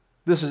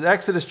This is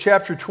Exodus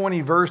chapter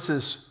 20,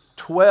 verses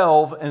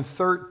 12 and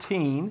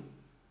 13.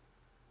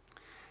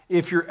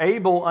 If you're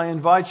able, I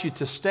invite you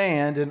to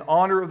stand in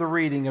honor of the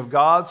reading of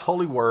God's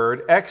holy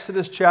word,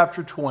 Exodus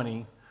chapter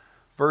 20,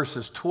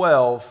 verses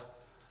 12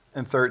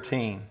 and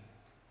 13.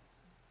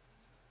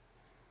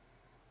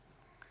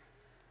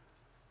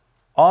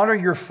 Honor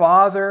your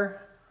father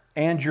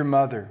and your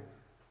mother,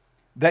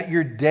 that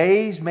your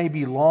days may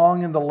be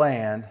long in the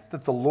land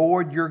that the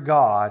Lord your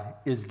God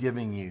is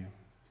giving you.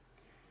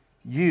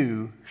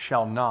 You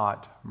shall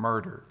not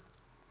murder.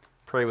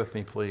 Pray with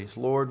me, please.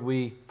 Lord,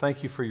 we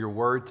thank you for your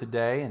word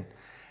today and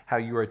how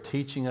you are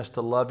teaching us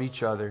to love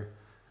each other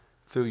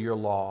through your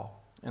law.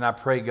 And I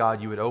pray,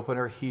 God, you would open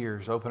our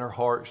ears, open our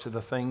hearts to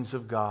the things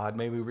of God.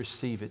 May we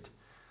receive it.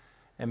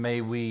 And may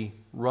we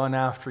run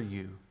after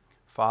you,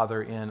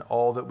 Father, in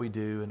all that we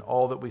do and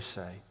all that we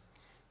say.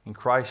 In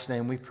Christ's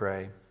name we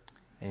pray.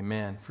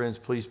 Amen. Friends,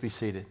 please be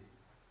seated.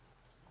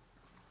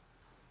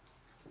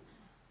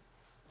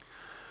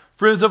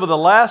 Friends, over the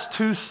last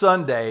 2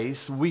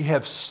 Sundays, we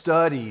have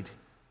studied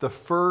the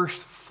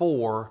first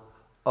 4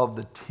 of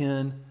the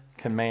 10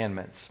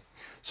 Commandments.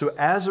 So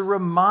as a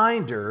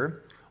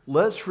reminder,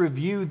 let's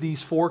review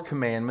these 4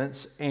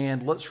 commandments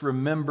and let's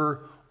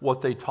remember what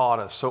they taught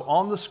us. So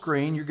on the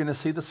screen, you're going to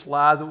see the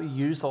slide that we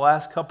used the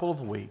last couple of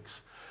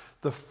weeks.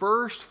 The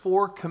first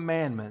 4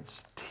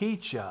 commandments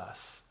teach us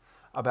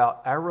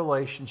about our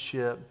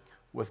relationship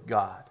with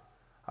God.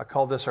 I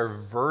call this our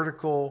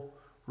vertical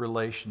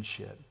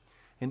relationship.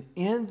 And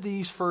in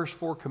these first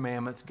 4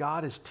 commandments,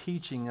 God is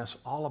teaching us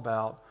all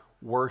about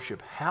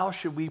worship. How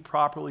should we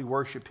properly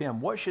worship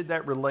Him? What should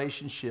that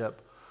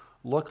relationship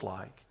look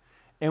like?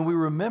 And we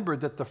remember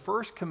that the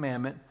first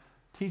commandment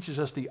teaches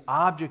us the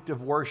object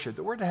of worship,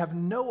 that we're to have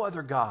no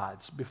other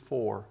gods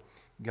before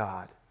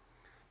God.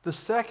 The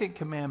second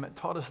commandment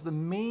taught us the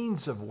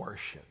means of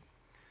worship.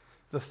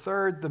 The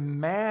third, the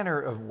manner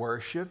of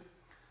worship.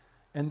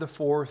 And the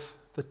fourth,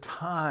 the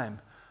time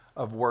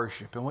of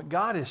worship. And what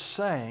God is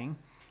saying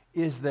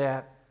is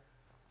that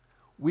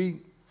we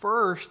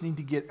first need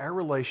to get our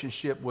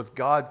relationship with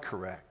God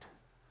correct.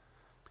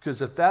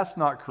 Because if that's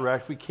not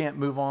correct, we can't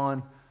move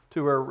on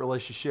to our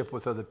relationship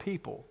with other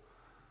people.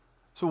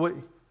 So what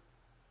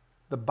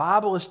the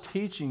Bible is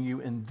teaching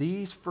you in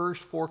these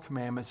first 4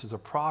 commandments is a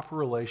proper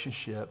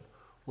relationship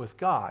with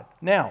God.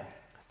 Now,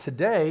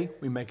 today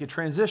we make a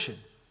transition.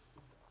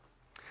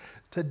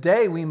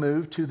 Today we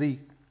move to the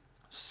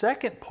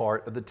second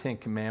part of the 10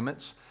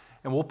 Commandments,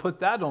 and we'll put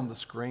that on the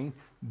screen.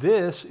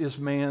 This is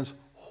man's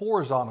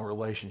horizontal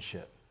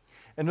relationship.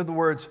 In other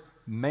words,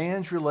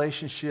 man's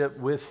relationship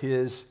with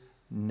his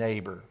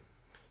neighbor.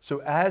 So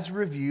as a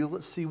review,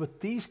 let's see what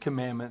these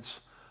commandments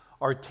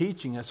are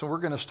teaching us. So we're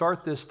going to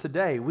start this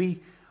today.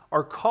 We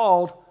are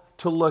called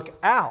to look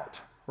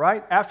out,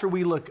 right? After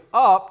we look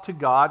up to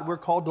God, we're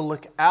called to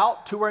look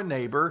out to our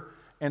neighbor.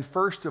 And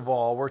first of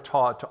all, we're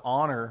taught to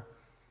honor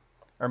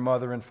our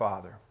mother and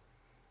father.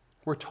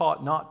 We're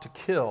taught not to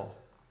kill,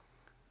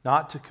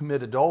 not to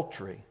commit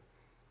adultery,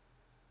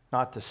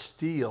 not to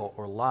steal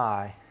or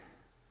lie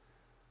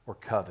or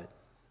covet.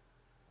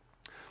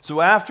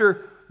 So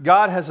after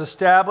God has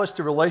established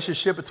a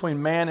relationship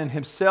between man and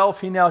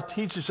himself, He now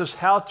teaches us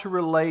how to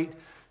relate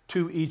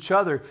to each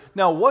other.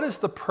 Now, what is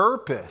the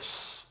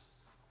purpose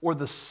or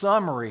the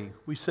summary,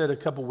 we said a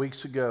couple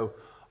weeks ago,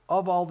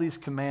 of all these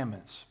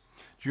commandments?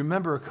 Do you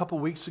remember a couple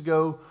weeks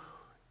ago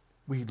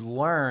we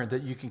learned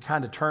that you can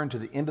kind of turn to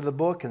the end of the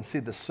book and see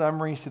the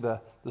summary, see the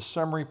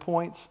summary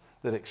points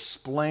that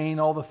explain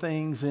all the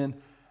things in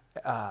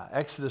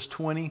Exodus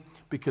 20,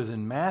 because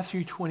in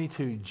Matthew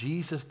 22,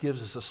 Jesus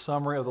gives us a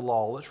summary of the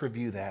law. Let's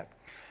review that.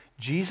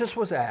 Jesus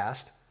was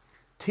asked,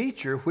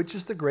 "Teacher, which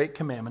is the great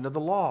commandment of the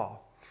law?"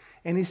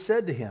 And He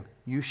said to him,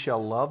 "You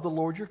shall love the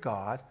Lord your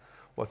God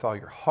with all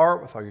your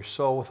heart, with all your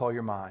soul, with all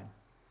your mind.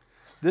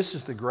 This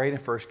is the great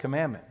and first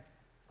commandment.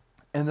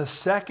 And the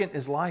second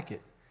is like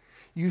it.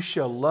 You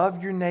shall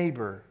love your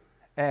neighbor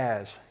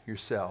as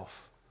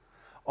yourself.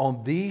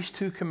 On these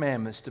 2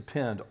 commandments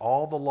depend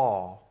all the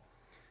law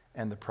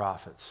and the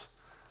prophets."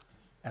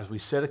 As we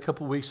said a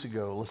couple weeks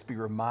ago, let's be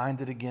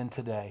reminded again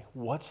today.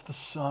 What's the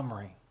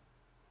summary?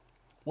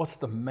 What's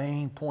the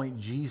main point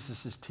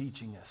Jesus is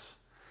teaching us?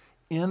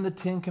 In the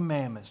 10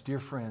 Commandments, dear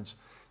friends,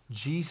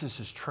 Jesus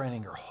is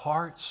training our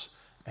hearts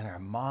and our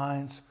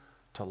minds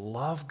to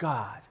love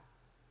God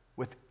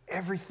with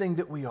everything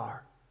that we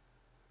are,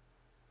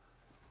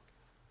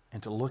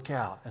 and to look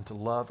out and to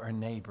love our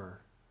neighbor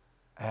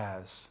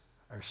as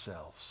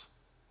ourselves.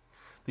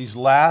 These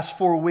last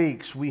 4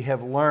 weeks, we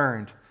have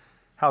learned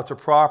how to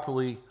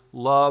properly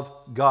love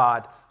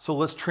God. So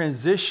let's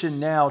transition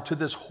now to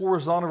this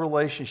horizontal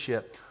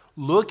relationship,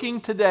 looking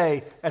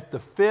today at the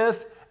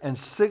 5th and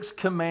 6th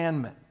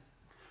commandment.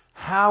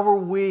 How are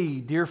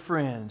we, dear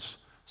friends,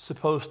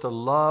 supposed to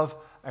love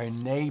our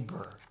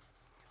neighbor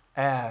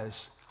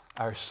as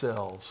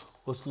ourselves?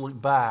 Let's look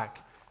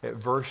back at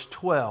verse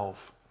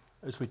 12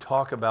 as we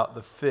talk about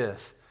the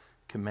 5th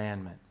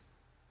commandment.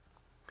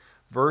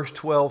 Verse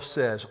 12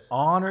 says,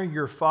 "Honor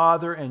your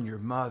father and your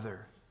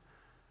mother,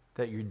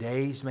 that your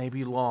days may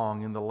be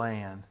long in the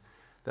land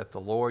that the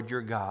Lord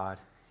your God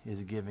is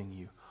giving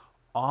you.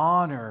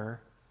 Honor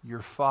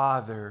your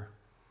father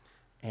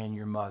and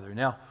your mother.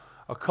 Now,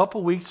 a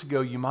couple weeks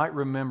ago, you might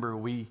remember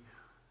we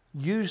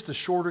used the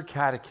shorter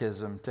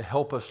catechism to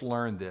help us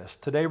learn this.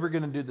 Today we're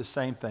going to do the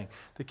same thing.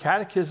 The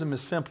catechism is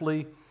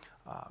simply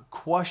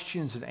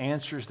questions and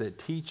answers that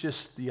teach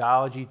us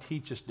theology,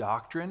 teach us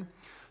doctrine.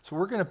 So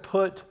we're going to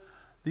put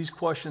these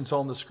questions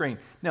on the screen.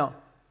 Now,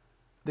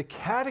 the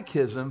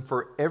catechism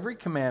for every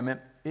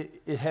commandment,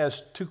 it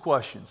has two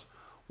questions.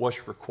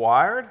 What's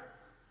required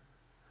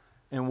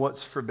and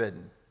what's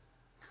forbidden?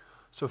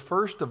 So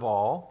first of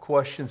all,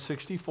 question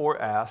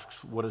 64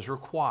 asks, what is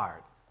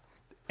required?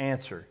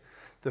 Answer.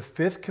 The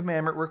fifth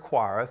commandment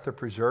requireth the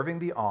preserving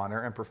the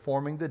honor and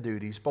performing the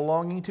duties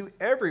belonging to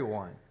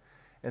everyone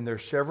in their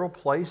several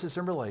places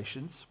and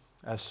relations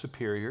as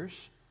superiors,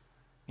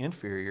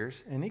 inferiors,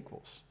 and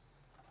equals.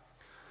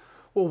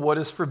 Well, what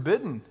is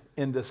forbidden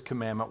in this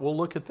commandment? We'll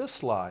look at this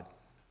slide.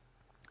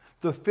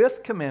 The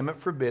fifth commandment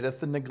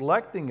forbiddeth the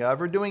neglecting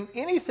of or doing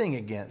anything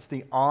against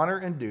the honor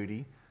and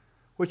duty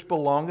which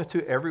belongeth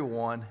to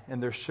everyone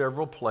in their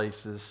several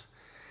places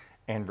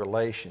and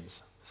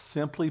relations.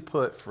 Simply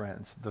put,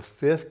 friends, the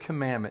fifth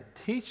commandment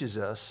teaches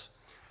us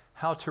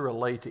how to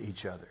relate to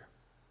each other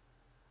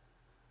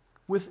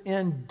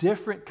within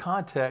different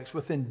contexts,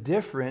 within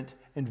different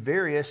and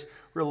various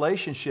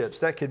relationships.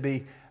 That could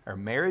be our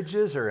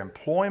marriages, our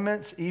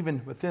employments,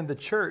 even within the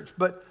church.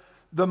 But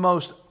the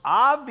most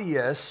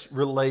obvious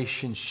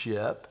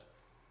relationship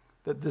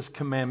that this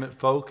commandment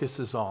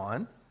focuses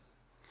on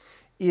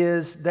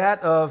is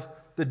that of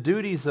the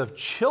duties of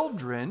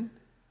children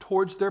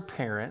towards their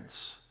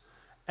parents,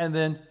 and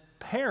then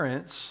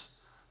parents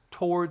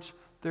towards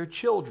their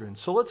children.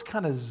 So let's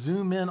kind of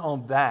zoom in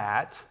on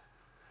that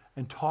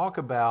and talk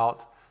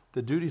about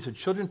the duties of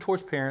children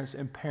towards parents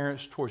and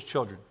parents towards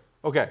children.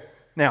 Okay,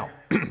 now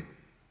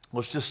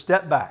let's just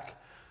step back.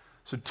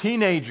 So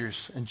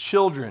teenagers and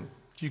children,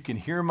 if you can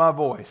hear my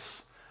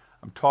voice,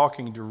 I'm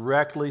talking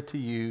directly to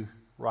you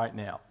right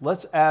now.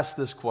 Let's ask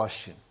this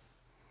question.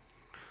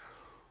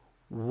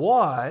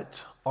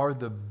 What are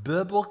the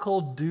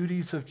biblical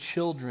duties of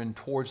children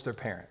towards their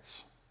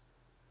parents?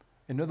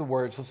 In other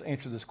words, let's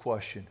answer this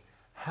question.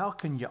 How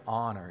can you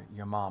honor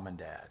your mom and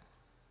dad?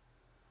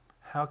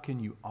 How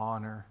can you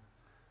honor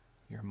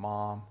your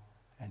mom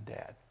and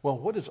dad? Well,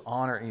 what does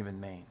honor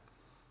even mean?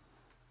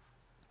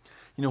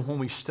 You know, when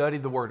we study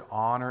the word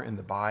honor in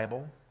the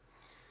Bible,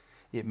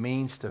 it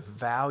means to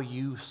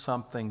value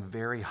something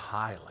very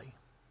highly,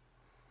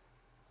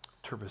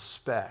 to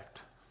respect,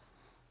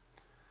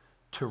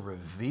 to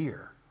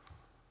revere.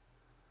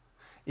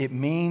 It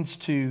means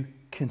to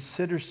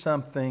consider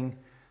something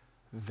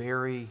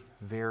very,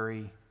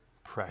 very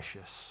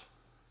precious.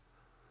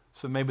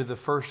 So maybe the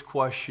first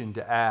question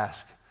to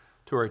ask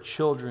to our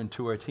children,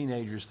 to our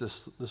teenagers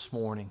this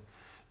morning,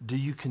 do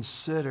you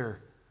consider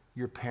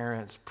your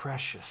parents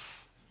precious?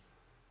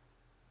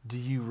 Do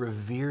you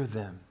revere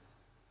them?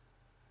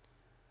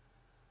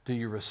 Do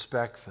you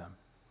respect them?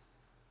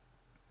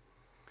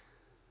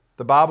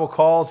 The Bible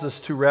calls us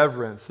to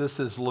reverence. This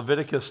is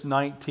Leviticus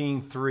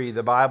 19:3.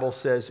 The Bible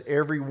says,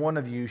 every one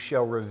of you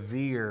shall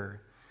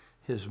revere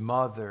his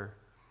mother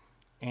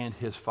and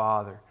his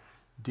father.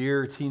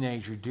 Dear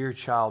teenager, dear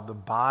child, the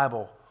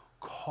Bible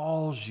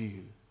calls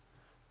you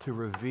to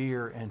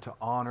revere and to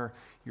honor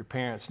your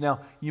parents. Now,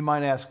 you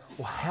might ask,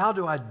 well, how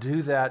do I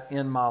do that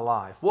in my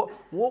life? What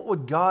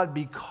would God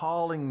be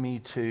calling me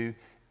to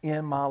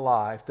in my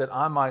life that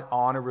I might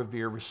honor,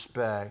 revere,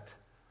 respect,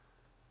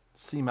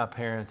 see my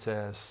parents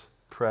as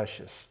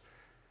precious?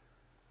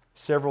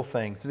 Several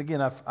things. And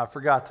again, I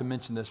forgot to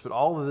mention this, but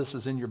all of this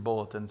is in your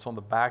bulletin. It's on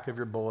the back of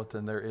your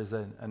bulletin. There is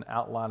an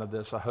outline of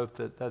this. I hope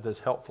that is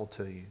helpful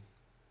to you.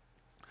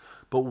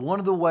 But one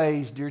of the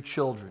ways, dear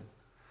children,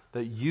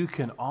 that you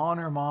can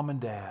honor mom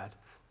and dad,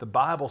 the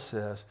Bible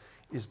says,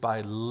 is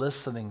by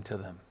listening to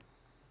them.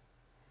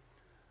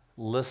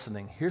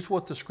 Listening. Here's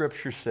what the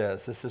Scripture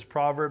says. This is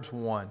Proverbs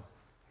 1.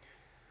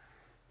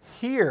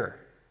 Hear,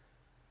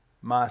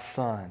 my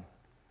son,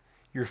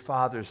 your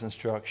father's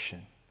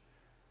instruction.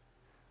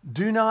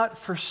 Do not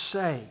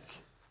forsake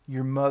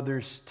your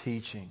mother's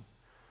teaching,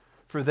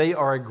 for they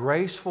are a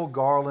graceful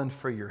garland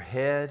for your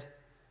head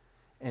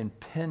and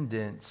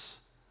pendants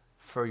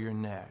for your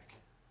neck.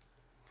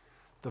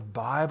 The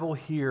Bible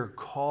here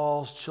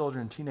calls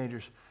children,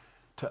 teenagers,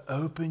 to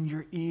open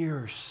your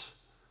ears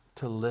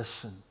to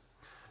listen.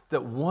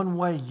 That one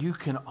way you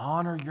can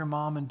honor your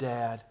mom and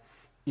dad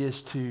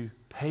is to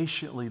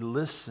patiently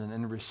listen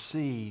and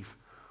receive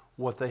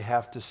what they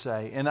have to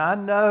say. And I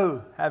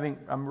know,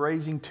 I'm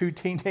raising 2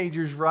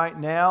 teenagers right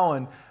now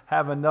and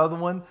have another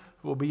one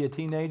who will be a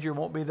teenager,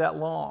 won't be that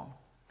long.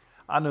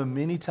 I know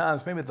many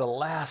times, maybe the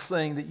last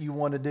thing that you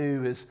want to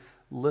do is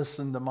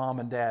listen to mom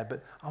and dad.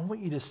 But I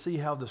want you to see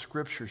how the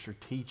Scriptures are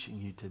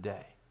teaching you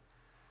today.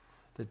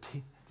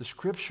 The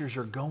Scriptures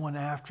are going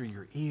after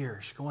your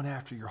ears, going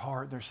after your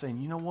heart. They're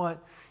saying, you know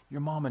what?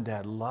 Your mom and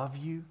dad love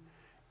you,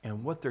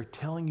 and what they're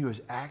telling you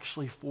is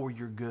actually for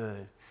your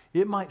good.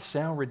 It might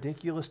sound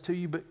ridiculous to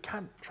you, but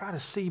kind of try to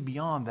see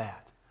beyond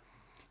that.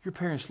 Your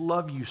parents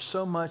love you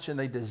so much and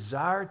they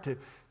desire to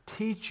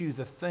teach you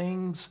the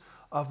things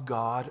of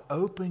God.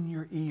 Open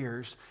your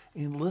ears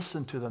and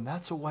listen to them.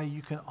 That's a way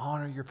you can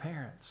honor your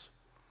parents.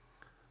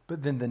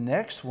 But then the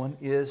next one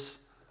is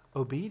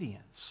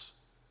obedience.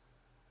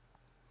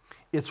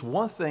 It's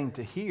one thing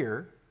to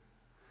hear.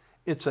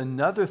 It's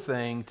another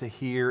thing to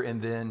hear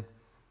and then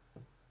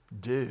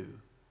do.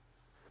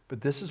 But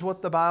this is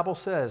what the Bible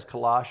says,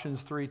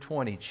 Colossians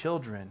 3:20.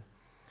 Children,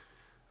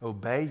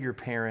 obey your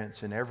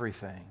parents in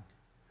everything,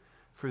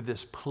 for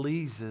this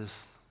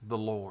pleases the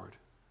Lord.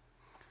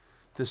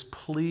 This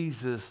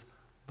pleases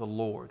the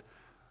Lord.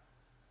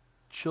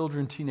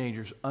 Children,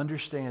 teenagers,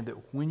 understand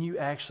that when you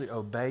actually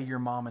obey your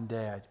mom and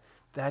dad,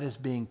 that is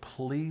being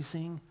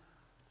pleasing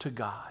to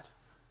God.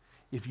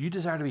 If you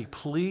desire to be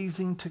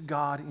pleasing to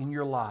God in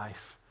your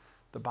life,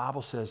 the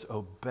Bible says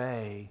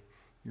obey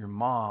your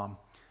mom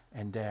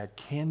and dad.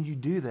 Can you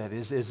do that?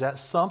 Is that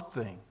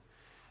something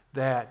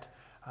that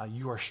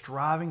you are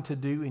striving to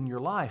do in your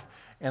life?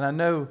 And I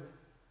know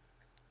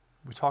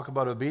we talk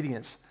about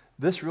obedience.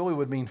 This really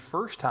would mean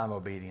first-time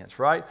obedience,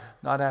 right?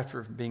 Not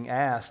after being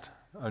asked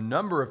a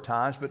number of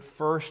times, but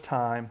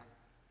first-time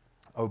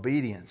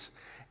obedience.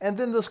 And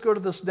then let's go to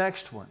this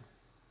next one.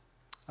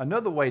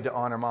 Another way to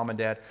honor mom and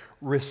dad,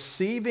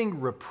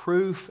 receiving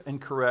reproof and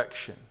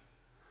correction.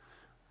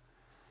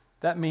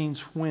 That means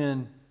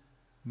when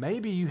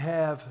maybe you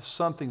have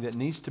something that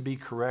needs to be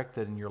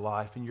corrected in your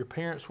life and your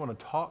parents want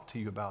to talk to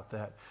you about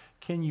that,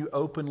 can you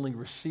openly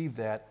receive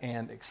that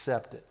and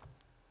accept it?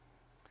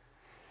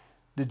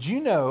 Did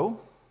you know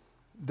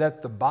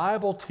that the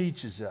Bible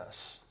teaches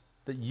us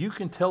that you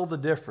can tell the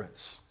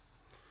difference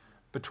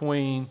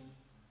between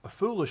a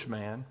foolish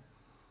man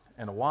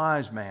and a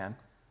wise man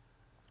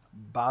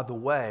by the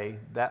way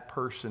that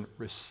person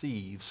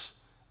receives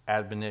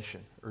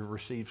admonition or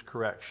receives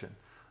correction?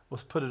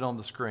 Let's put it on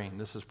the screen.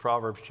 This is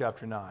Proverbs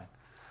chapter 9.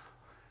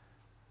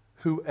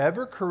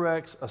 Whoever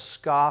corrects a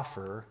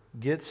scoffer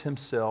gets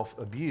himself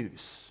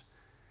abuse,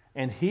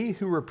 and he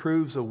who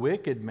reproves a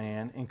wicked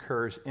man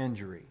incurs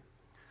injury.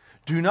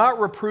 Do not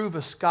reprove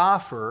a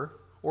scoffer,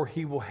 or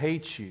he will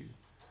hate you.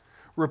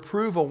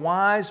 Reprove a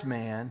wise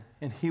man,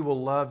 and he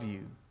will love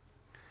you.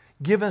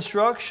 Give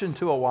instruction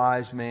to a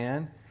wise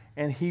man,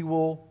 and he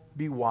will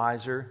be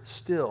wiser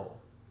still.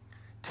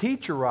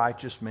 Teach a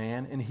righteous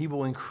man, and he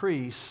will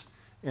increase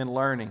in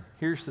learning.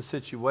 Here's the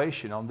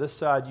situation. On this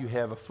side, you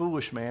have a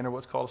foolish man, or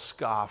what's called a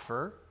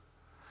scoffer.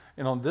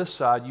 And on this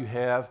side, you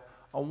have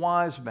a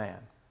wise man.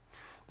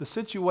 The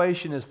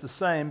situation is the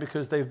same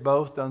because they've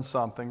both done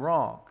something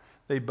wrong.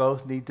 They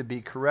both need to be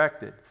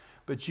corrected.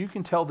 But you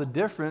can tell the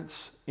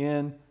difference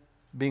in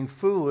being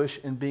foolish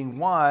and being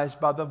wise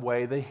by the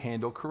way they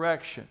handle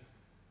correction.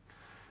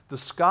 The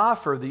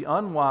scoffer, the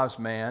unwise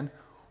man,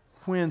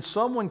 when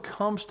someone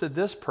comes to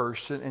this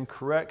person and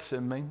corrects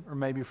him, or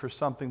maybe for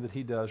something that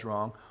he does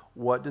wrong,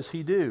 what does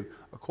he do?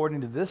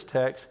 According to this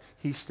text,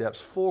 he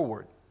steps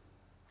forward.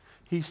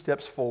 He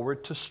steps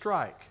forward to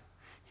strike.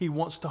 He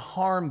wants to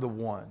harm the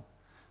one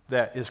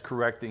that is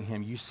correcting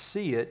him. You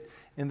see it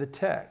in the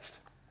text.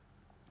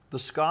 The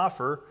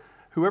scoffer,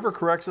 whoever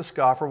corrects a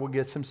scoffer will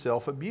get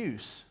himself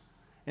abuse.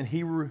 And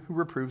he who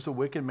reproves a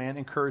wicked man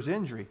incurs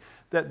injury.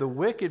 That the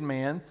wicked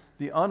man,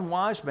 the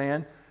unwise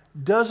man,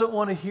 doesn't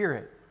want to hear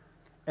it.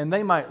 And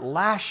they might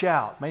lash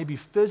out, maybe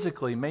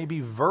physically,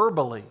 maybe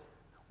verbally,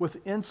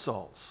 with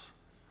insults.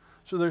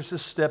 So there's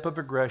this step of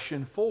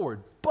aggression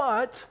forward.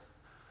 But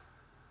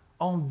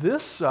on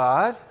this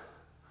side,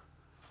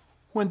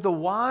 when the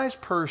wise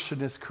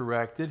person is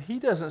corrected, he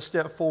doesn't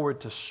step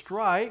forward to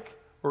strike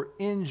or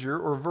injure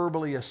or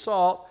verbally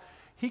assault.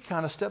 He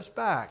kind of steps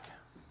back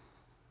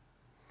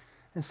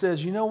and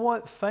says, you know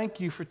what? Thank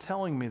you for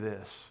telling me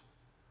this.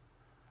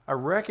 I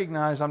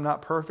recognize I'm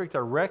not perfect. I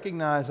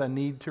recognize I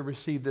need to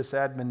receive this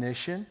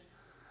admonition.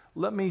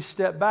 Let me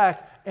step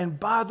back. And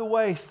by the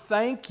way,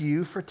 thank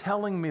you for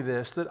telling me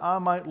this, that I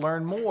might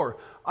learn more.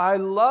 I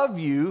love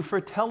you for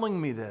telling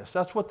me this.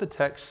 That's what the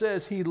text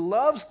says. He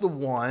loves the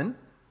one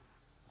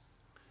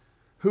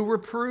who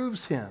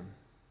reproves him.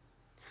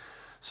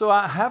 So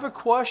I have a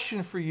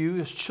question for you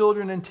as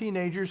children and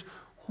teenagers.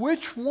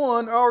 Which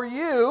one are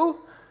you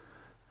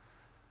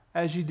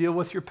as you deal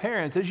with your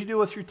parents, as you deal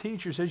with your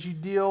teachers, as you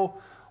deal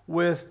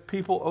with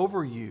people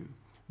over you?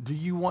 Do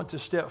you want to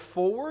step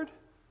forward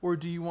or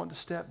do you want to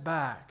step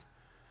back?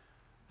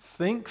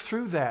 Think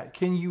through that.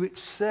 Can you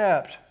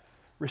accept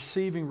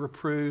receiving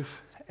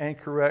reproof and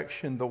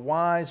correction? The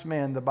wise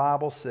man, the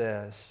Bible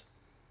says,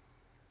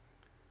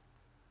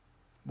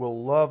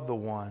 will love the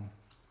one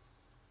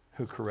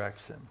who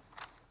corrects him.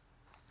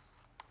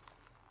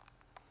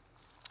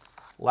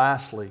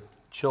 Lastly,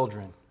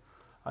 children,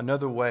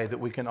 another way that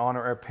we can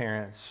honor our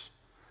parents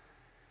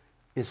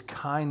is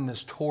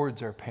kindness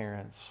towards our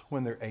parents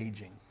when they're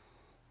aging.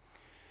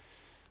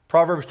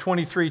 Proverbs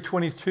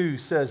 23:22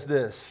 says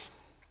this,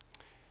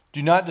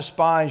 do not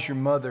despise your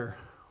mother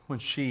when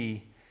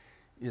she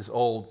is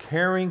old,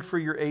 caring for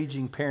your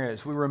aging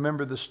parents. We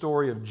remember the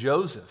story of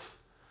Joseph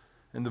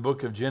in the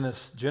book of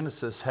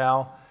Genesis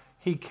how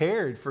he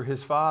cared for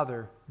his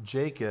father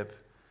Jacob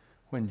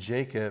when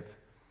Jacob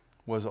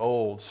was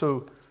old.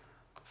 So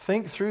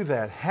think through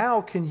that.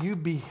 How can you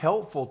be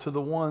helpful to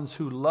the ones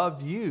who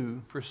loved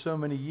you for so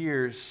many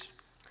years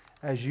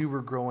as you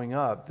were growing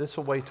up? This is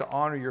a way to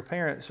honor your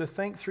parents. So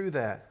think through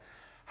that.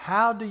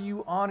 How do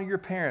you honor your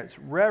parents?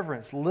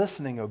 Reverence,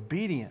 listening,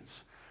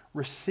 obedience,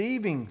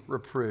 receiving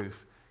reproof,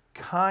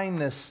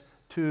 kindness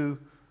to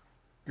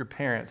your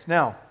parents.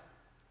 Now,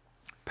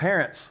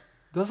 parents,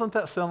 doesn't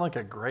that sound like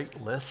a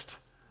great list?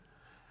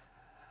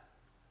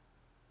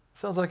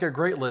 Sounds like a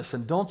great list.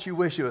 And don't you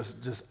wish it was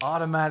just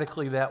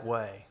automatically that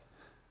way?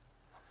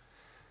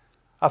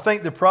 I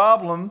think the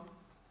problem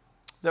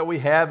that we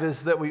have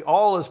is that we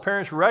all as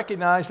parents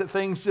recognize that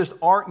things just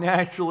aren't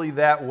naturally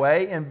that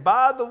way. And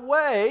by the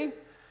way,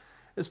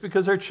 it's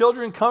because our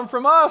children come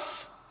from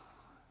us.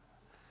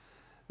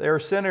 They are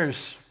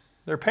sinners.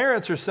 Their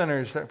parents are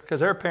sinners because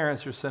their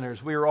parents are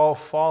sinners. We are all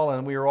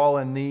fallen. We are all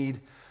in need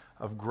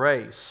of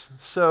grace.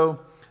 So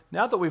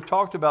now that we've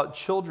talked about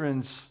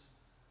children's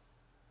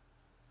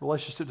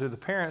relationship to the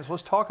parents,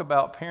 let's talk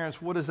about parents.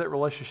 What is that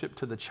relationship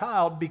to the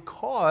child?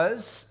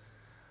 Because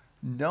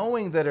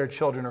knowing that our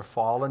children are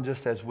fallen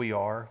just as we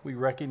are, we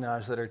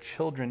recognize that our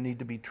children need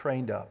to be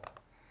trained up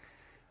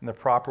in the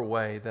proper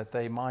way that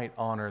they might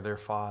honor their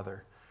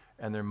father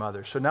and their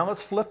mother. So now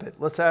let's flip it.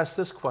 Let's ask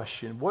this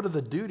question. What are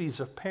the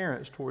duties of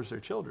parents towards their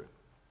children?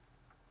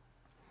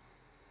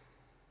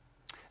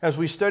 As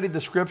we study the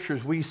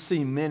scriptures, we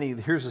see many.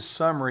 Here's a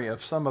summary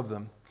of some of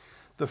them.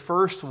 The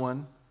first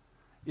one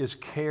is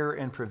care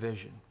and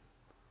provision.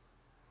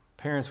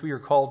 Parents, we are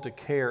called to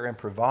care and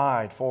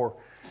provide for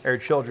our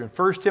children.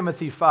 1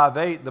 Timothy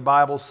 5:8, the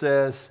Bible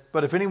says,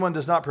 "But if anyone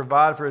does not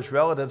provide for his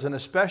relatives, and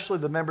especially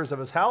the members of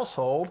his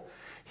household,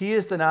 he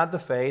is denied the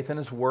faith and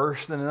is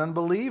worse than an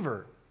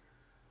unbeliever."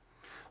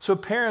 So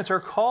parents,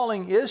 our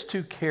calling is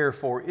to care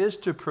for, is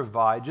to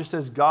provide. Just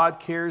as God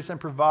cares and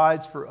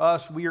provides for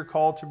us, we are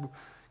called to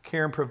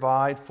care and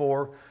provide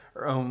for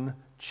our own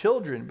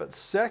children. But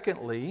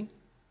secondly,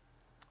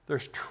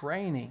 there's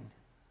training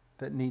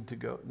that needs to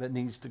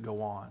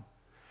go on.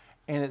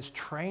 And it's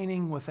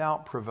training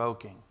without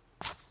provoking.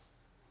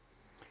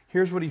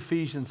 Here's what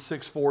Ephesians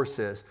 6:4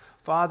 says.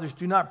 "Fathers,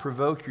 do not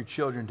provoke your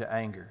children to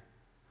anger,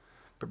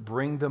 but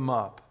bring them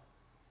up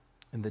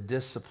in the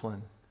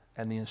discipline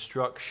and the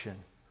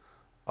instruction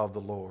of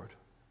the Lord."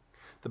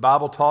 The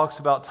Bible talks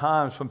about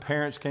times when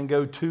parents can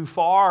go too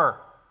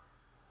far,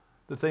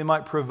 that they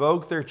might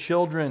provoke their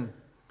children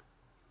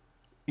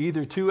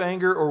either to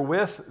anger or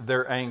with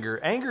their anger.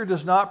 Anger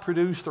does not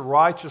produce the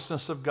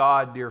righteousness of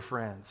God, dear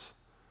friends.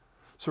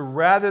 So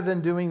rather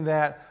than doing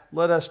that,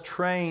 let us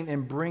train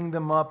and bring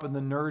them up in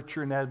the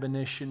nurture and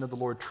admonition of the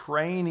Lord.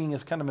 Training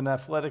is kind of an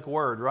athletic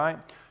word, right?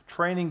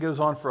 Training goes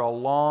on for a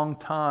long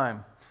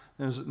time.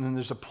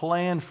 There's a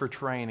plan for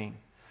training.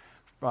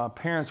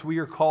 Parents, we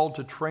are called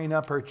to train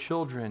up our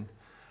children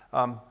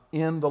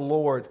in the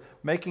Lord,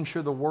 making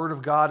sure the Word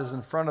of God is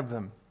in front of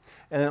them.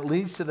 And it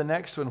leads to the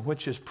next one,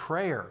 which is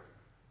prayer.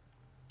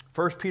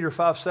 1 Peter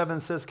 5:7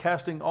 says,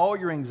 "Casting all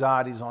your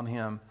anxieties on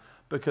Him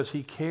because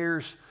He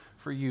cares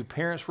for you."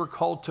 Parents, we're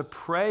called to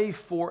pray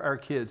for our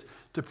kids,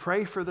 to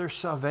pray for their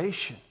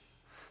salvation,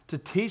 to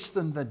teach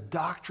them the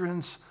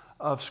doctrines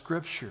of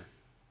Scripture,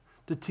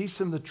 to teach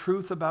them the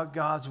truth about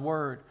God's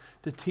Word,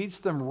 to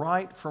teach them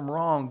right from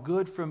wrong,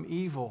 good from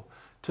evil,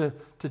 to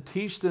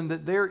teach them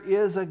that there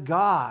is a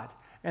God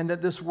and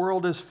that this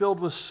world is filled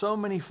with so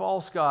many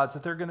false gods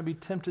that they're going to be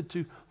tempted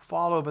to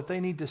follow, but they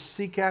need to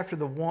seek after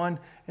the one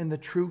and the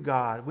true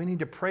God. We need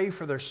to pray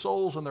for their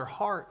souls and their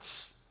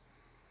hearts.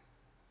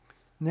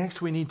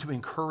 Next, we need to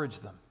encourage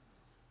them.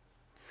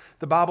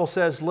 The Bible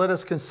says, "Let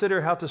us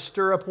consider how to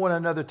stir up one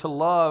another to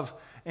love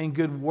and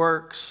good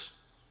works."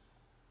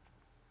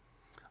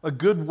 A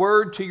good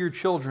word to your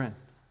children.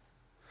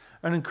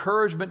 An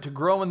encouragement to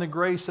grow in the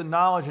grace and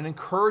knowledge. An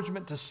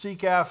encouragement to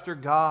seek after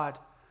God.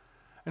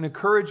 An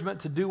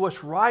encouragement to do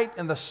what's right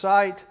in the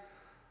sight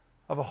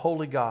of a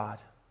holy God.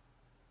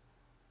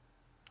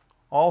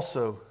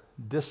 Also,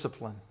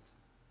 discipline.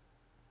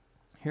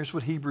 Here's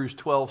what Hebrews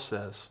 12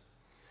 says.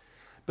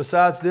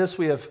 "Besides this,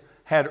 we have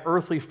had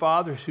earthly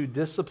fathers who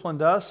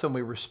disciplined us, and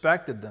we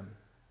respected them.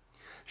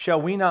 Shall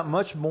we not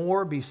much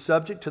more be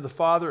subject to the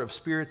Father of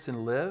spirits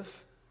and live?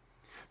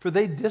 For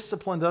they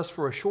disciplined us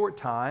for a short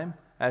time,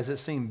 as it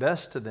seemed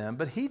best to them,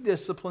 but He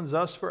disciplines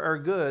us for our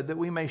good, that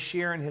we may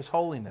share in His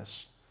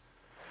holiness.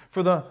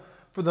 For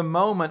the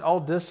moment, all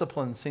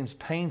discipline seems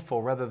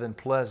painful rather than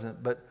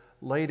pleasant, but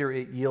later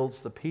it yields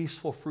the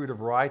peaceful fruit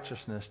of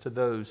righteousness to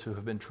those who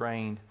have been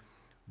trained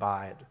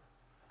by it."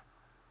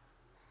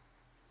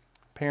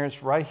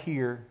 Parents, right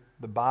here,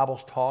 the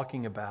Bible's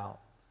talking about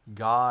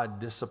God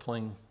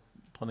disciplining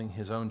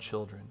His own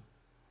children.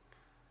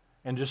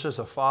 And just as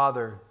a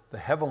father, the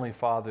Heavenly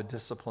Father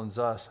disciplines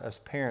us, as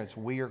parents,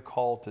 we are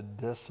called to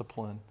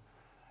discipline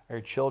our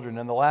children.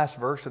 And the last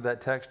verse of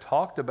that text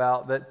talked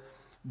about that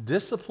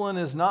discipline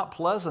is not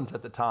pleasant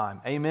at the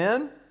time.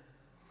 Amen?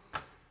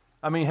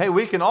 I mean, hey,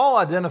 we can all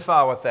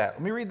identify with that.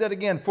 Let me read that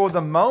again. For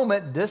the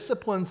moment,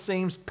 discipline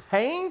seems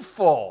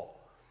painful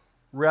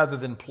rather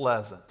than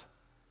pleasant.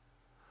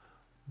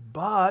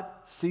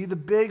 But see the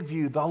big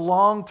view, the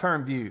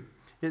long-term view.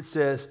 It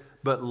says,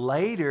 but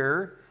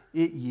later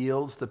it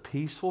yields the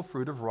peaceful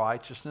fruit of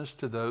righteousness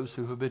to those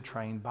who have been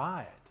trained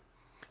by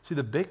it. See,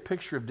 the big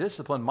picture of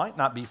discipline might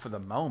not be for the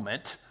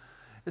moment.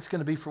 It's going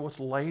to be for what's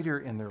later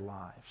in their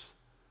lives.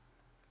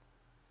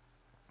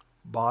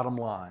 Bottom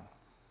line,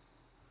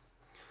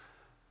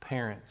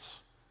 parents,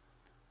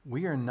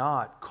 we are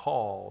not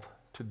called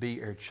to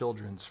be our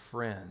children's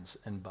friends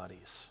and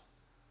buddies.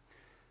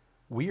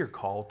 We are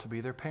called to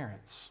be their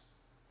parents.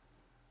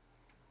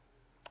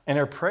 And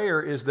our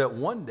prayer is that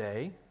one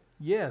day,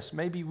 yes,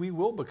 maybe we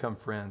will become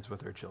friends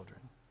with our children.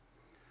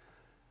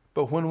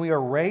 But when we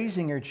are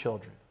raising our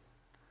children,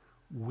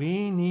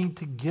 we need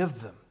to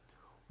give them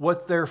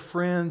what their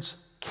friends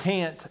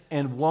can't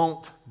and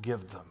won't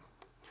give them.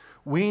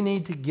 We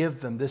need to give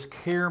them this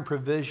care and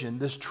provision,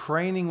 this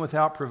training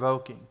without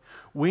provoking.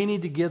 We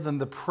need to give them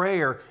the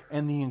prayer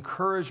and the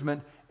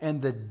encouragement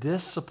and the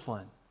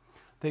discipline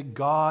that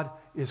God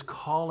is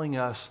calling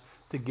us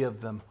to give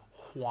them.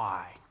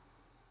 Why?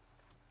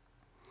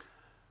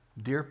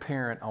 Dear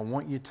parent, I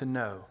want you to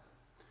know,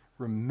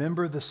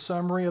 remember the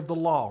summary of the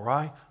law,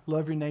 right?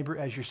 Love your neighbor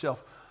as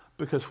yourself.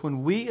 Because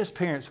when we as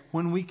parents,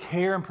 when we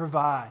care and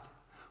provide,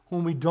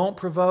 when we don't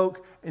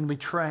provoke and we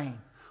train,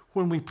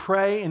 when we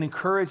pray and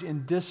encourage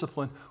and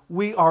discipline,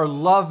 we are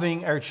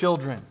loving our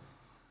children.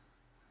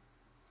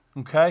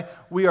 Okay?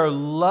 We are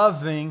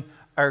loving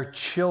our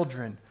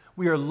children.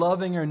 We are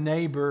loving our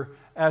neighbor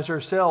as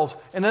ourselves.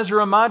 And as a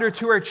reminder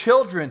to our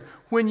children,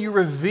 when you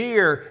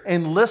revere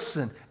and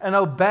listen and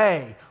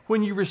obey,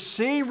 when you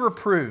receive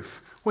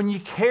reproof, when you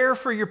care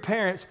for your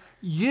parents,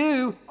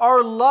 you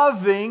are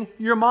loving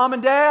your mom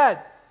and dad.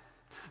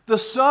 The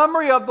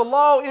summary of the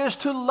law is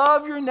to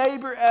love your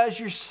neighbor as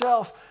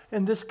yourself.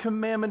 And this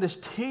commandment is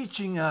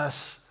teaching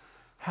us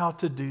how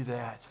to do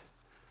that,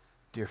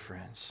 dear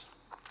friends.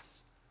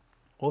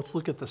 Well, let's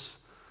look at this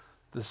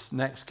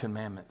next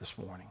commandment this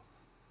morning.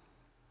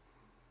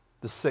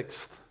 The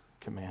sixth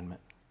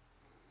commandment.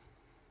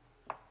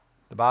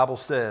 The Bible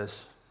says,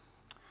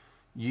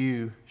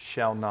 you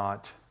shall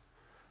not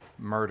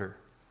murder.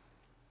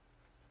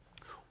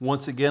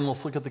 Once again,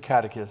 let's look at the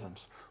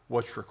catechisms.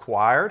 What's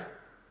required?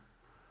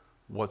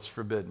 What's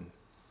forbidden?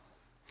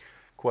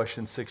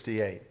 Question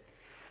 68.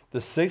 The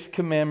sixth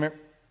commandment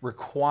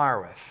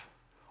requireth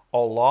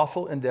all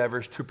lawful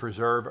endeavors to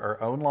preserve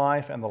our own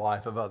life and the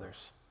life of others.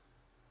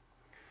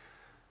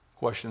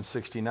 Question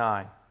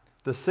 69.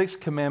 The sixth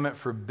commandment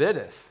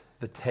forbiddeth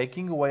the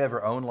taking away of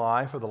our own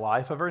life or the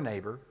life of our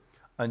neighbor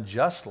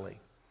unjustly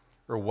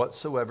or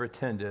whatsoever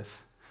tendeth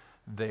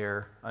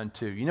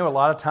thereunto. You know, a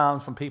lot of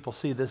times when people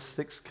see this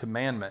sixth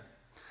commandment,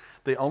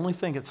 they only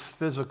think it's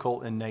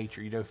physical in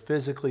nature,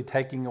 physically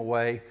taking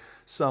away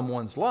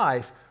someone's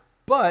life.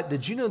 But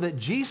did you know that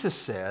Jesus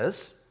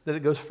says that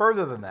it goes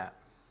further than that?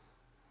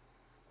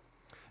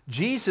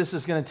 Jesus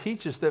is going to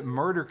teach us that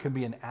murder can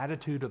be an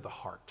attitude of the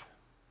heart.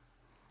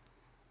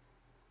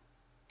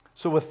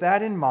 So with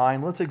that in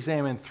mind, let's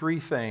examine three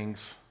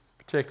things,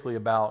 particularly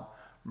about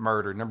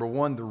murder. Number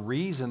one, the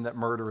reason that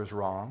murder is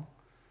wrong.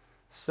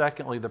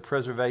 Secondly, the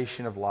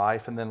preservation of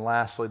life. And then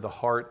lastly, the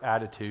heart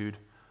attitude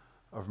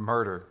of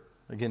murder.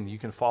 Again, you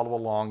can follow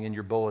along in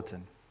your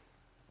bulletin.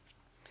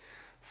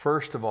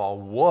 First of all,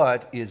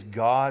 what is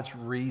God's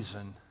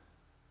reason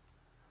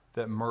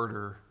that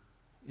murder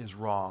is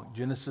wrong?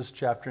 Genesis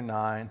chapter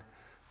 9,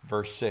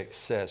 verse 6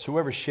 says,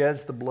 whoever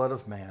sheds the blood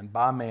of man,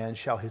 by man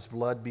shall his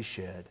blood be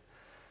shed.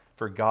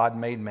 For God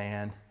made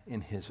man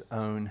in his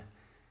own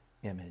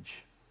image.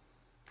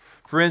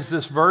 Friends,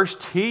 this verse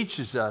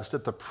teaches us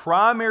that the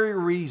primary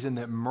reason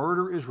that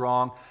murder is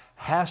wrong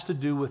has to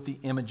do with the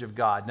image of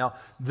God. Now,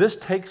 this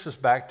takes us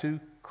back to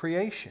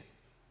creation.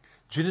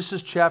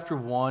 Genesis chapter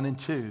 1 and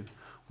 2.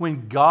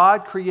 When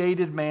God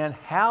created man,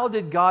 how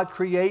did God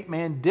create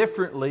man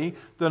differently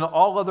than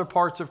all other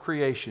parts of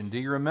creation? Do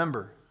you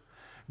remember?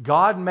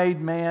 God made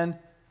man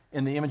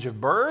in the image of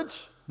birds?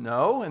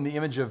 No. In the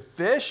image of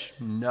fish?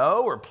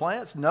 No. Or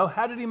plants? No.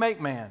 How did he make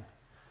man?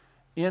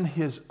 In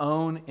his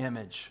own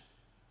image.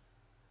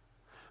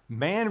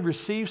 Man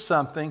received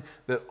something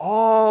that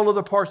all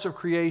other parts of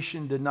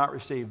creation did not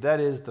receive. That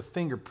is the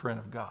fingerprint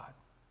of God.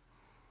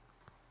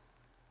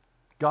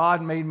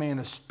 God made man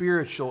a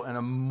spiritual and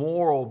a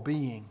moral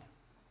being.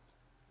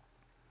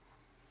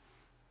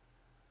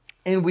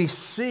 And we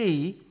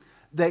see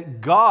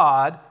that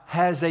God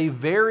has a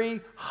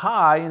very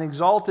high and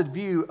exalted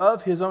view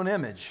of his own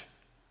image.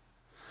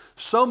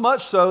 So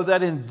much so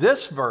that in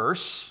this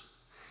verse,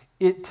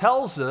 it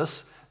tells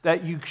us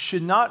that you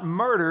should not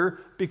murder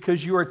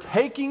because you are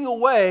taking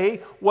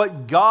away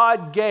what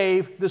God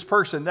gave this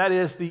person. That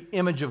is the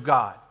image of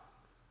God.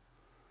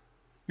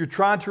 You're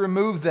trying to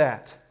remove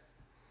that.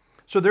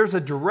 So there's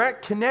a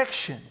direct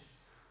connection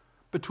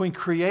between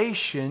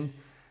creation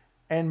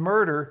and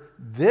murder.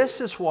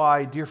 This is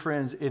why, dear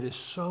friends, it is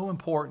so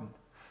important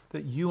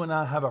that you and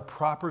I have a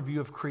proper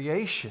view of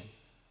creation.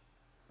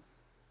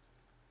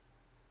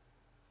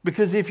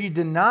 Because if you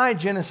deny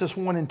Genesis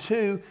 1 and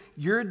 2,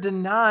 you're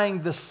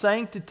denying the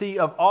sanctity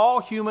of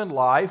all human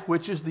life,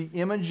 which is the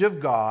image of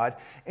God.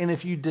 And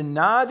if you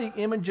deny the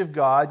image of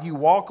God, you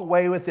walk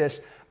away with this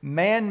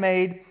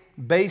man-made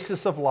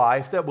basis of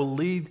life that will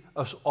lead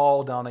us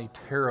all down a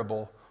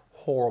terrible,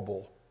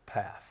 horrible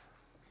path.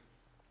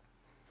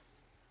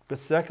 But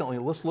secondly,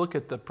 let's look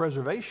at the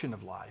preservation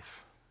of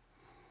life.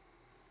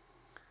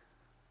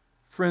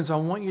 Friends, I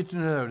want you to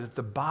know that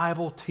the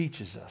Bible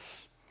teaches us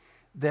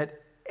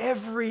that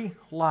every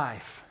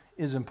life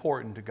is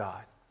important to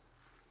God.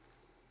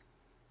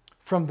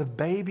 From the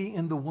baby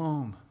in the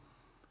womb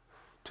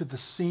to the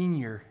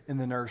senior in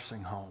the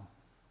nursing home.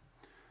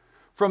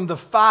 From the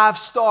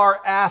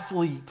 5-star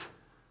athlete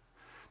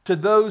to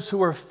those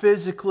who are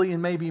physically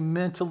and maybe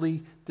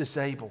mentally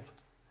disabled.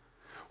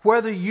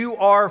 Whether you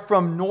are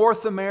from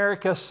North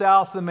America,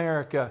 South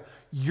America,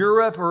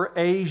 Europe or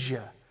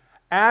Asia,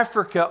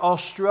 Africa,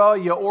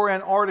 Australia, or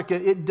Antarctica,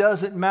 it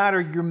doesn't matter.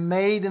 You're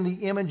made in the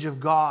image of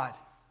God.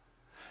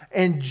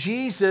 And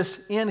Jesus,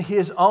 in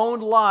His own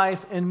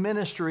life and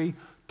ministry,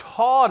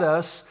 taught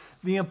us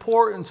the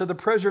importance of the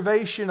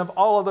preservation of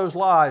all of those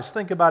lives.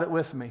 Think about it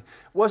with me.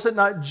 Was it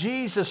not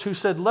Jesus who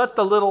said, "Let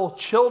the little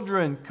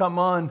children come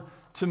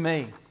unto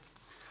me"?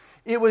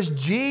 It was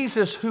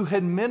Jesus who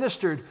had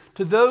ministered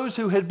to those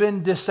who had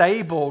been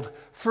disabled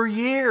for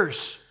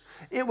years.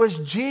 It was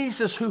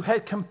Jesus who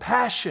had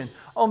compassion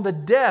on the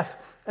deaf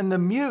and the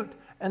mute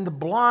and the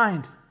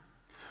blind.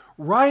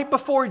 Right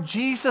before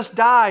Jesus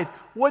died,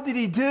 what did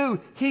He do?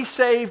 He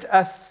saved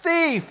a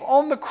thief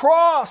on the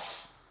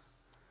cross.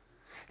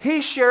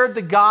 He shared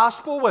the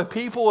gospel with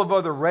people of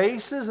other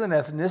races and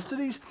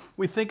ethnicities.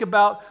 We think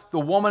about the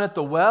woman at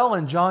the well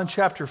in John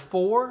chapter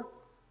 4.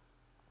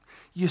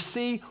 You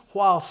see,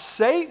 while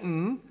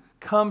Satan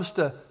comes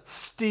to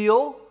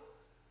steal,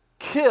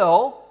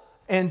 kill,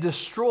 and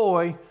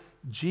destroy,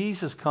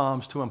 Jesus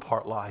comes to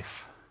impart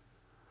life,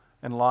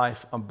 and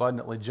life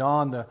abundantly.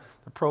 John, the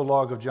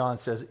prologue of John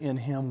says, "In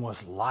Him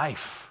was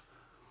life,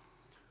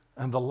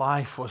 and the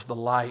life was the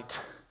light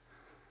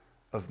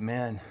of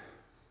men."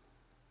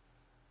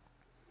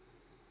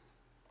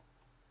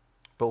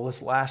 But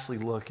let's lastly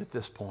look at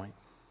this point.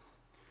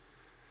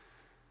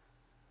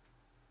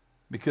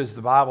 Because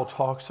the Bible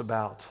talks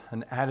about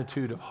an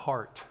attitude of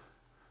heart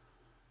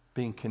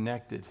being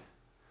connected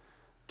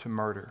to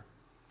murder.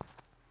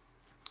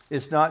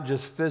 It's not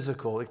just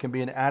physical. It can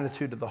be an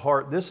attitude of the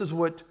heart. This is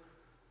what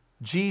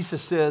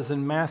Jesus says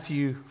in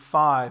Matthew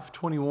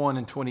 5:21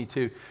 and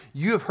 22.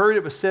 "You have heard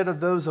it was said of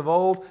those of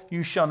old,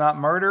 'You shall not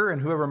murder,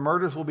 and whoever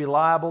murders will be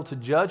liable to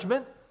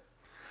judgment.'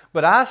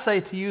 But I say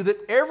to you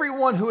that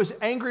everyone who is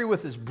angry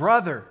with his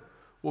brother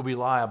will be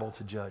liable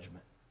to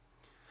judgment.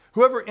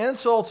 Whoever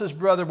insults his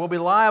brother will be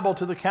liable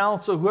to the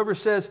council. Whoever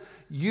says,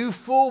 'You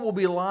fool,' will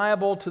be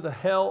liable to the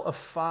hell of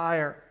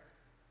fire."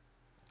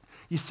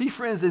 You see,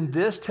 friends, in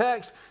this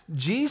text,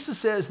 Jesus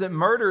says that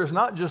murder is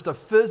not just a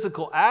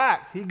physical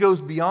act. He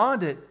goes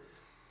beyond it.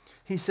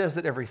 He says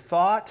that every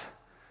thought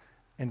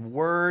and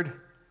word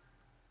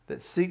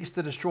that seeks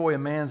to destroy a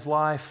man's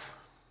life,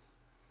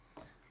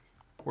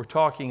 we're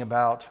talking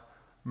about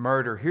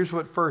murder. Here's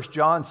what 1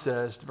 John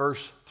says,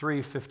 verse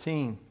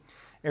 3:15.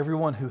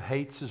 "Everyone who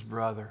hates his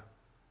brother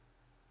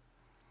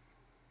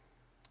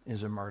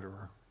is a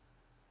murderer."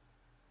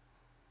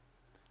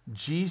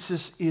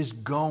 Jesus is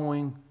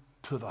going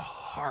to the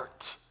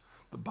heart.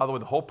 By the way,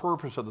 the whole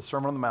purpose of the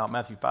Sermon on the Mount,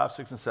 Matthew 5,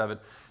 6, and 7,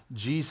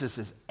 Jesus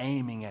is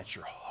aiming at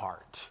your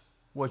heart.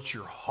 What's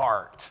your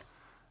heart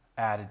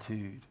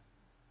attitude?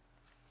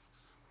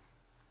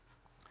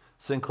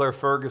 Sinclair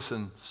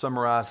Ferguson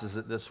summarizes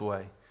it this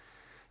way.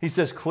 He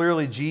says,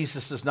 clearly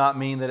Jesus does not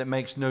mean that it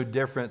makes no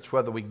difference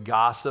whether we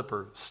gossip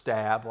or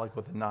stab, like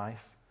with a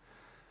knife.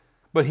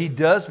 But he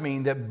does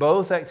mean that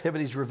both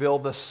activities reveal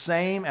the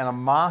same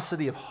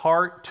animosity of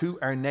heart to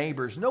our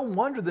neighbors. No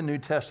wonder the New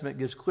Testament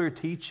gives clear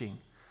teaching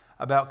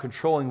about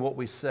controlling what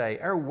we say.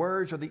 Our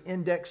words are the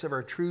index of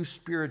our true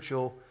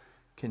spiritual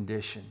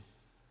condition.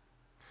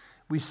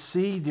 We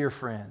see, dear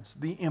friends,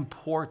 the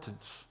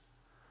importance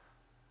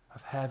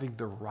of having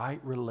the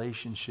right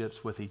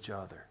relationships with each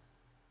other.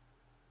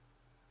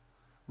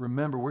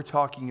 Remember, we're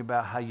talking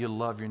about how you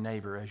love your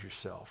neighbor as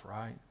yourself,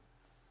 right?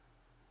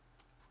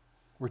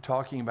 We're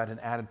talking about an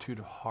attitude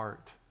of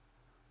heart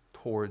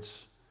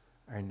towards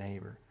our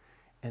neighbor.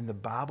 And the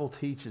Bible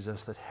teaches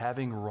us that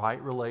having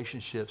right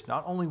relationships,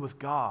 not only with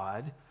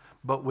God,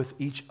 but with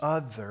each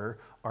other,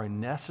 are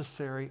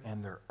necessary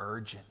and they're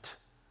urgent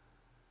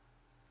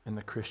in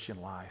the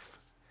Christian life.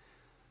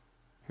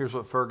 Here's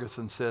what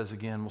Ferguson says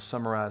again. We'll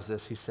summarize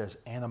this. He says,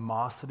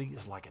 animosity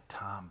is like a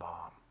time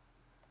bomb.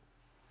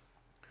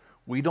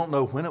 We don't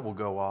know when it will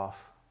go off.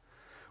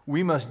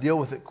 We must deal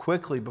with it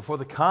quickly before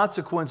the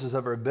consequences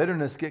of our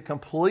bitterness get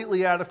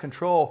completely out of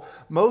control.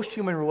 Most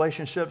human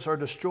relationships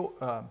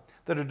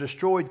that are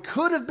destroyed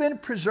could have been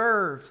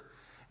preserved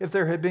if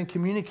there had been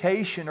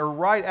communication or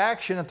right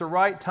action at the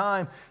right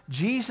time.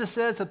 Jesus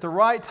says that the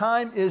right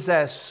time is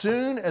as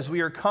soon as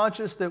we are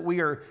conscious that we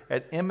are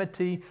at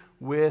enmity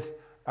with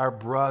our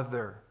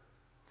brother.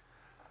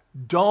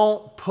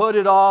 Don't put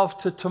it off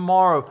to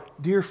tomorrow.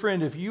 Dear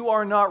friend, if you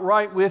are not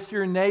right with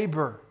your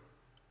neighbor,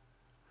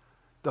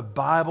 the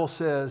Bible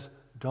says,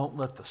 don't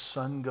let the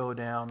sun go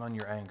down on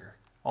your anger,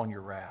 on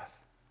your wrath.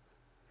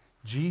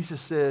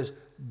 Jesus says,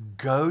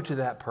 go to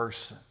that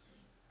person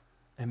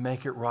and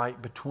make it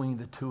right between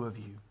the two of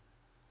you.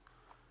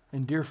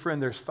 And dear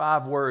friend, there's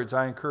 5 words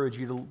I encourage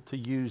you to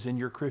use in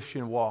your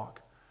Christian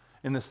walk.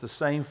 And it's the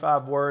same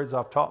 5 words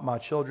I've taught my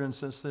children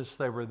since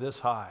they were this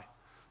high.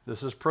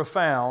 This is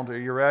profound. Are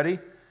you ready?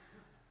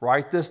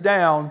 Write this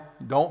down.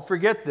 Don't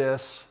forget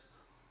this.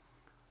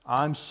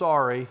 I'm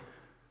sorry.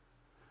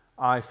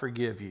 I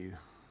forgive you.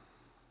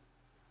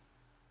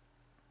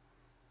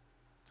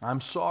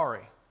 I'm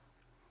sorry.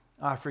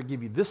 I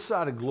forgive you. This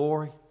side of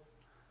glory,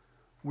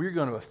 we're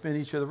going to offend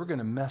each other. We're going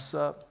to mess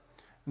up.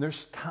 And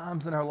there's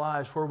times in our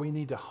lives where we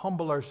need to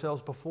humble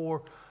ourselves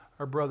before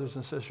our brothers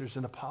and sisters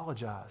and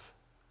apologize.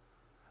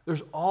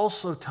 There's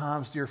also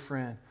times, dear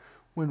friend,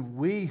 when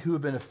we who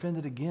have been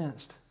offended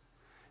against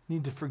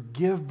need to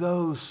forgive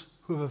those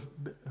who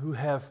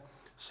have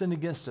sinned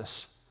against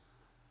us.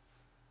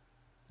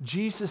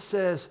 Jesus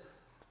says,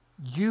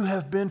 you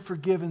have been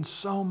forgiven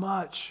so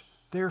much,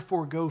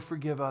 therefore go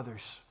forgive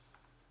others.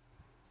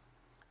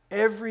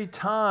 Every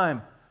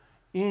time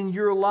in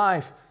your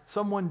life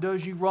someone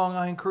does you wrong,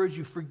 I encourage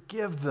you,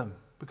 forgive them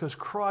because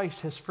Christ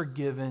has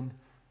forgiven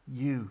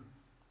you.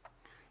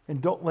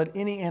 And don't let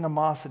any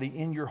animosity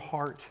in your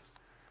heart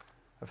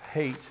of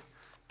hate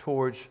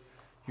towards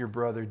your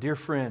brother. Dear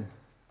friend,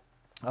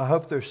 I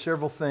hope there's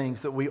several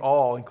things that we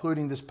all,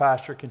 including this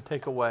pastor, can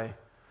take away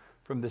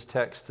from this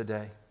text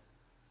today.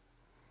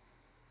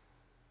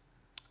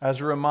 As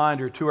a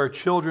reminder to our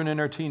children and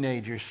our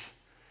teenagers,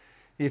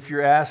 if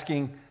you're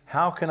asking,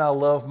 how can I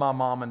love my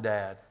mom and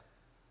dad?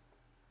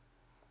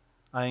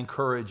 I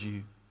encourage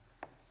you,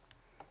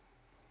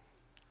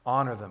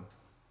 honor them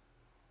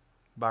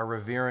by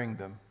revering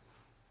them,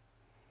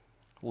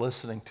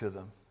 listening to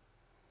them,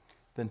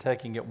 then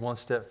taking it one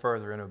step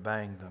further and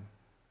obeying them.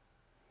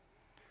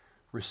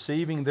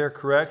 Receiving their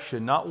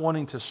correction, not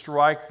wanting to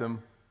strike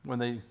them when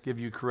they give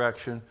you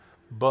correction,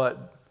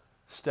 but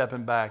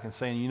stepping back and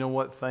saying, you know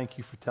what, thank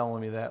you for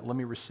telling me that. Let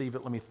me receive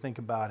it. Let me think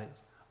about it.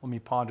 Let me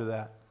ponder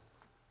that.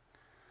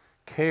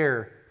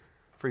 Care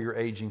for your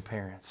aging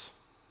parents.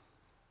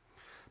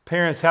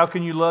 Parents, how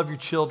can you love your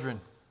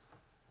children?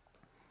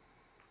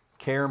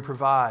 Care and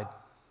provide.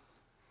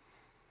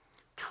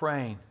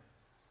 Train,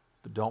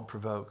 but don't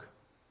provoke.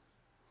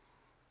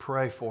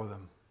 Pray for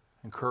them.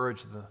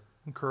 Encourage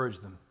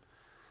them.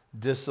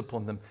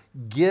 Discipline them.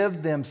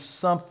 Give them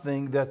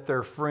something that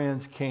their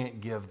friends can't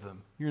give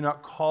them. You're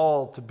not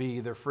called to be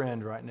their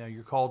friend right now.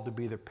 You're called to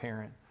be their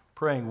parent.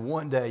 Praying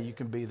one day you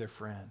can be their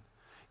friend.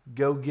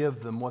 Go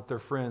give them what their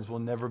friends will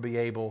never be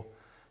able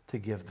to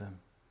give them.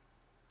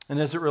 And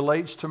as it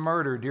relates to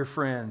murder, dear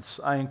friends,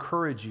 I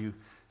encourage you,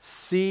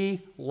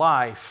 see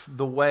life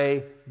the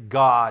way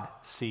God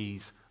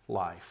sees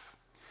life.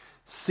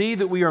 See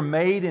that we are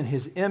made in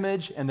His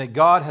image and that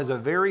God has a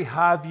very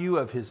high view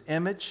of His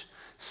image.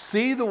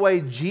 See the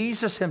way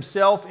Jesus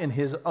Himself in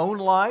His own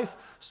life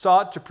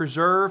sought to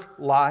preserve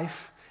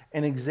life,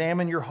 and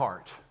examine your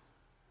heart.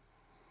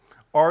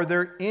 Are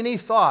there any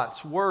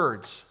thoughts,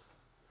 words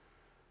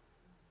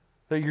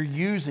that you're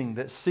using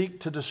that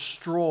seek to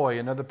destroy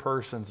another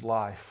person's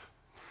life?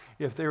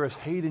 If there is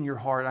hate in your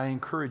heart, I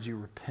encourage you,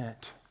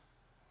 repent.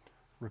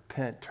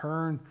 Repent.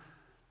 Turn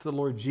to the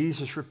Lord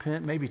Jesus.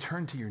 Repent. Maybe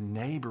turn to your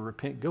neighbor.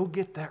 Repent. Go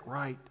get that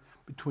right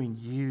between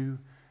you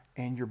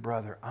and your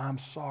brother. I'm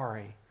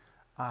sorry.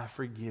 I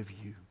forgive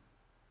you.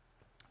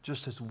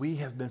 Just as we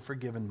have been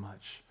forgiven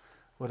much,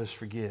 let us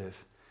forgive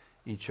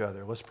each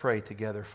other. Let's pray together.